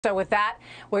So with that,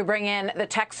 we bring in the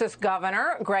Texas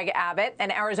governor, Greg Abbott,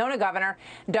 and Arizona governor,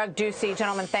 Doug Ducey.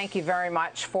 Gentlemen, thank you very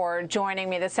much for joining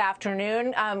me this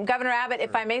afternoon. Governor Abbott,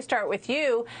 if I may start with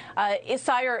you, you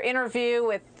saw your interview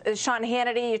with Sean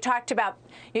Hannity. You talked about,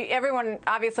 everyone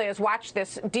obviously has watched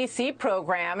this D.C.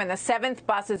 program, and the 7th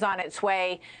bus is on its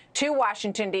way to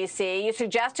Washington, D.C. You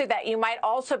suggested that you might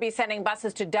also be sending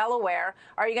buses to Delaware.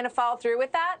 Are you going to follow through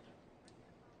with that?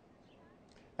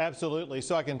 Absolutely.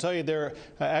 So I can tell you there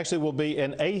actually will be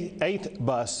an eighth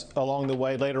bus along the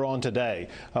way later on today.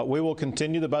 We will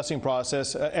continue the busing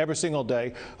process every single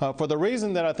day for the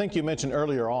reason that I think you mentioned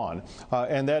earlier on,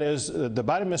 and that is the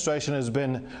Biden administration has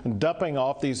been dumping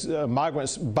off these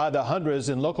migrants by the hundreds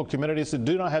in local communities that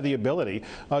do not have the ability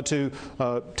to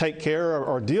take care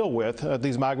or deal with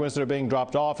these migrants that are being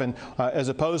dropped off, and as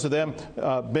opposed to them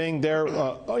being there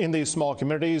in these small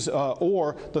communities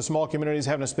or the small communities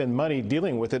having to spend money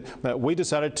dealing with it, we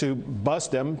decided to bus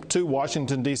them to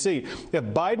Washington, D.C. If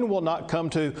Biden will not come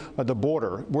to the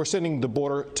border, we're sending the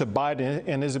border to Biden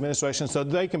and his administration so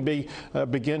they can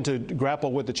begin to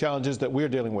grapple with the challenges that we're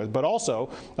dealing with. But also,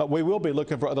 we will be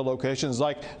looking for other locations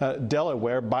like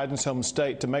Delaware, Biden's home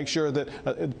state, to make sure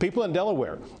that people in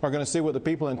Delaware are going to see what the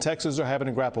people in Texas are having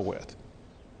to grapple with.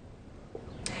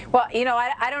 Well, you know,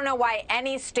 I don't know why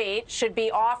any state should be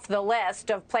off the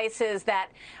list of places that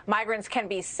migrants can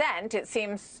be sent. It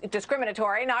seems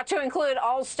discriminatory not to include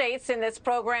all states in this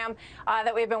program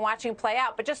that we've been watching play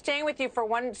out. But just staying with you for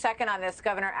 1 second on this,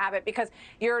 Governor Abbott, because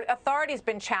your authority's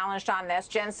been challenged on this.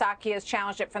 Jen Psaki has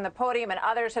challenged it from the podium, and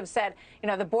others have said, you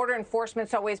know, the border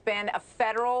enforcement's always been a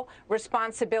federal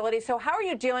responsibility. So how are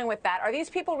you dealing with that? Are these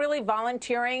people really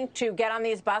volunteering to get on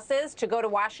these buses to go to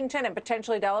Washington and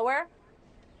potentially Delaware?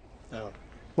 No.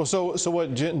 Well, so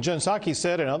what Jen Psaki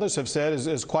said and others have said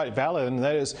is quite valid, and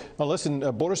that is, well, listen,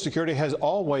 border security has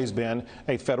always been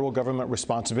a federal government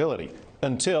responsibility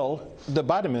until the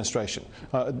Biden administration.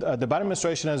 The Biden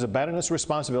administration has abandoned its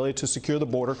responsibility to secure the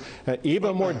border.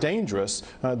 Even more dangerous,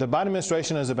 the Biden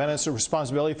administration has abandoned its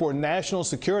responsibility for national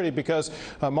security because,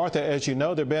 Martha, as you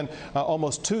know, there have been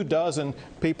almost 24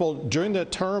 people during the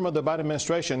term of the Biden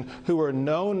administration who are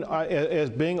known as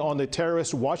being on the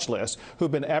terrorist watch list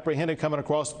who've been apprehended coming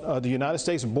across the United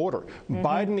States border.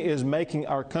 Biden is making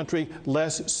our country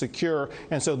less secure.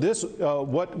 And so this,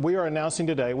 what we are announcing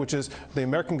today, which is the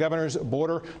American Governor's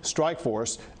Border Strike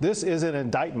Force, this is an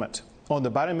indictment on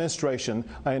the Biden administration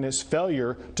and its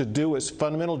failure to do its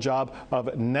fundamental job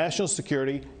of national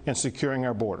security and securing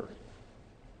our border.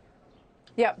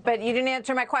 Yeah, but you didn't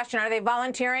answer my question. Are they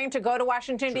volunteering to go to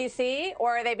Washington, D.C.,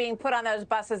 or are they being put on those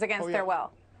buses against their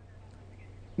will?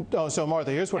 Oh, so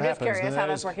Martha, here's what happens. I'm just curious how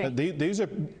that's working. These are,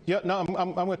 yeah, no,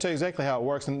 I'm going to tell you exactly how it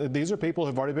works. And these are people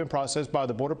who've already been processed by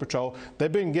the Border Patrol.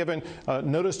 They've been given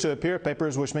notice to appear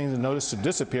papers, which means a notice to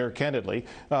disappear, candidly,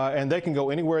 and they can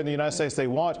go anywhere in the United States they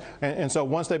want. And so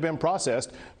once they've been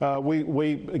processed,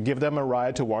 we give them a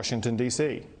ride to Washington,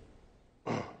 D.C.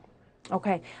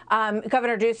 Okay.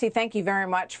 Governor Ducey, thank you very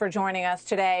much for joining us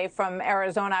today from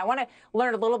Arizona. I want to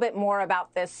learn a little bit more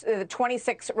about this. The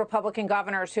 26 Republican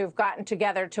governors who've gotten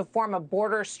together to form a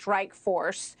border strike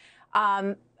force.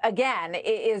 Again,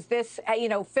 is this, you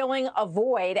know, filling a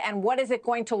void, and what is it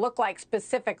going to look like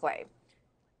specifically?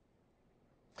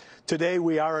 Today,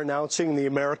 we are announcing the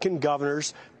American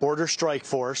Governors Border Strike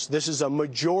Force. This is a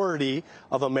majority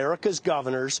of America's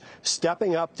governors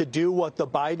stepping up to do what the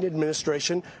Biden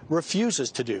administration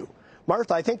refuses to do.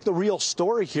 Martha, I think the real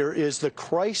story here is the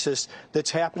crisis that's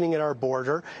happening at our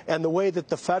border and the way that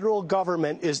the federal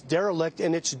government is derelict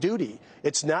in its duty.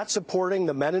 It's not supporting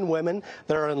the men and women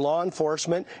that are in law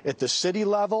enforcement at the city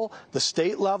level, the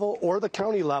state level, or the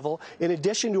county level, in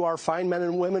addition to our fine men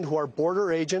and women who are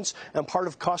border agents and part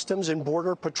of Customs and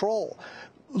Border Patrol.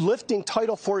 Lifting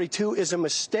Title 42 is a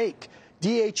mistake.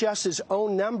 DHS's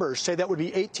own numbers say that would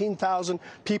be 18,000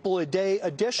 people a day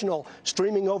additional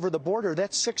streaming over the border.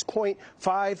 That's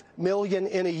 6.5 million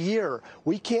in a year.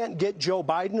 We can't get Joe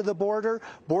Biden to the border.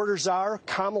 Border czar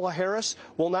Kamala Harris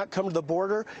will not come to the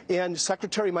border, and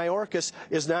Secretary Mayorkas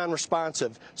is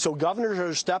non-responsive. So governors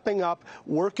are stepping up,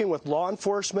 working with law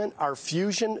enforcement, our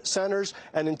fusion centers,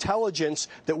 and intelligence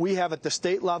that we have at the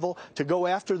state level to go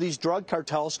after these drug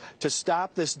cartels to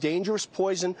stop this dangerous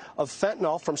poison of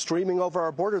fentanyl from streaming over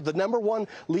our border. The #1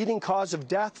 leading cause of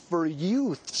death for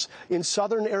youths in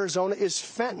southern Arizona is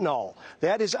fentanyl.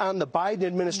 That is on the Biden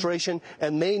administration,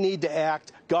 and they need to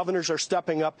act. Governors are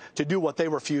stepping up to do what they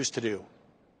refuse to do.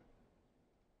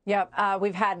 Yep,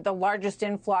 we've had the largest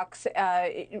influx,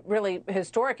 really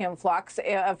historic influx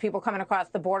of people coming across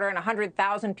the border, and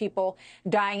 100,000 people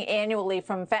dying annually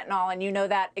from fentanyl. And you know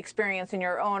that experience in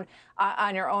your own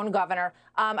on your own, Governor.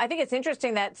 I think it's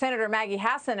interesting that Senator Maggie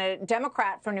Hassan, a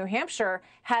Democrat from New Hampshire,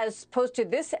 has posted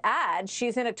this ad.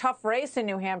 She's in a tough race in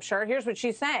New Hampshire. Here's what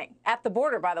she's saying at the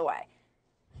border, by the way.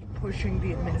 Pushing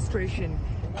the administration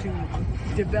to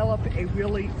develop a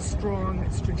really strong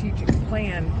strategic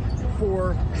plan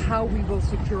for how we will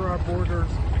secure our borders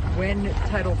when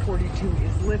Title 42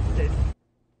 is lifted.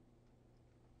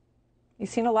 You've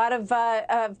seen a lot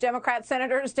of Democrat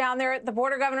senators down there at the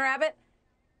border, Governor Abbott?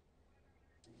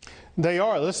 They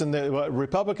are. Listen, the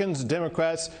Republicans,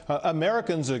 Democrats,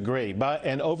 Americans agree by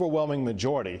an overwhelming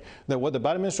majority that what the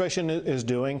Biden administration is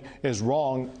doing is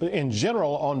wrong in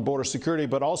general on border security,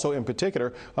 but also in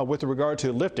particular with regard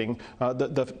to lifting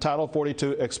the Title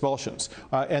 42 expulsions.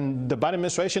 And the Biden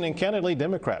administration and candidly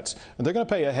Democrats, they're going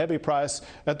to pay a heavy price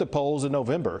at the polls in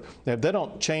November if they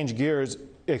don't change gears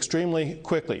extremely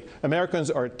quickly.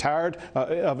 Americans are tired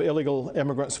of illegal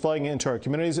immigrants flooding into our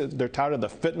communities. They're tired of the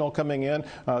fentanyl coming in.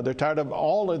 They're tired of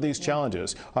all of these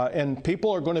challenges. And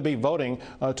people are going to be voting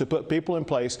to put people in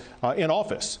place in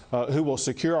office who will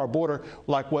secure our border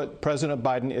like what President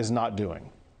Biden is not doing.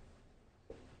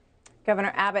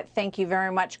 Governor Abbott, thank you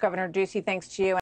very much. Governor Ducey, thanks to you.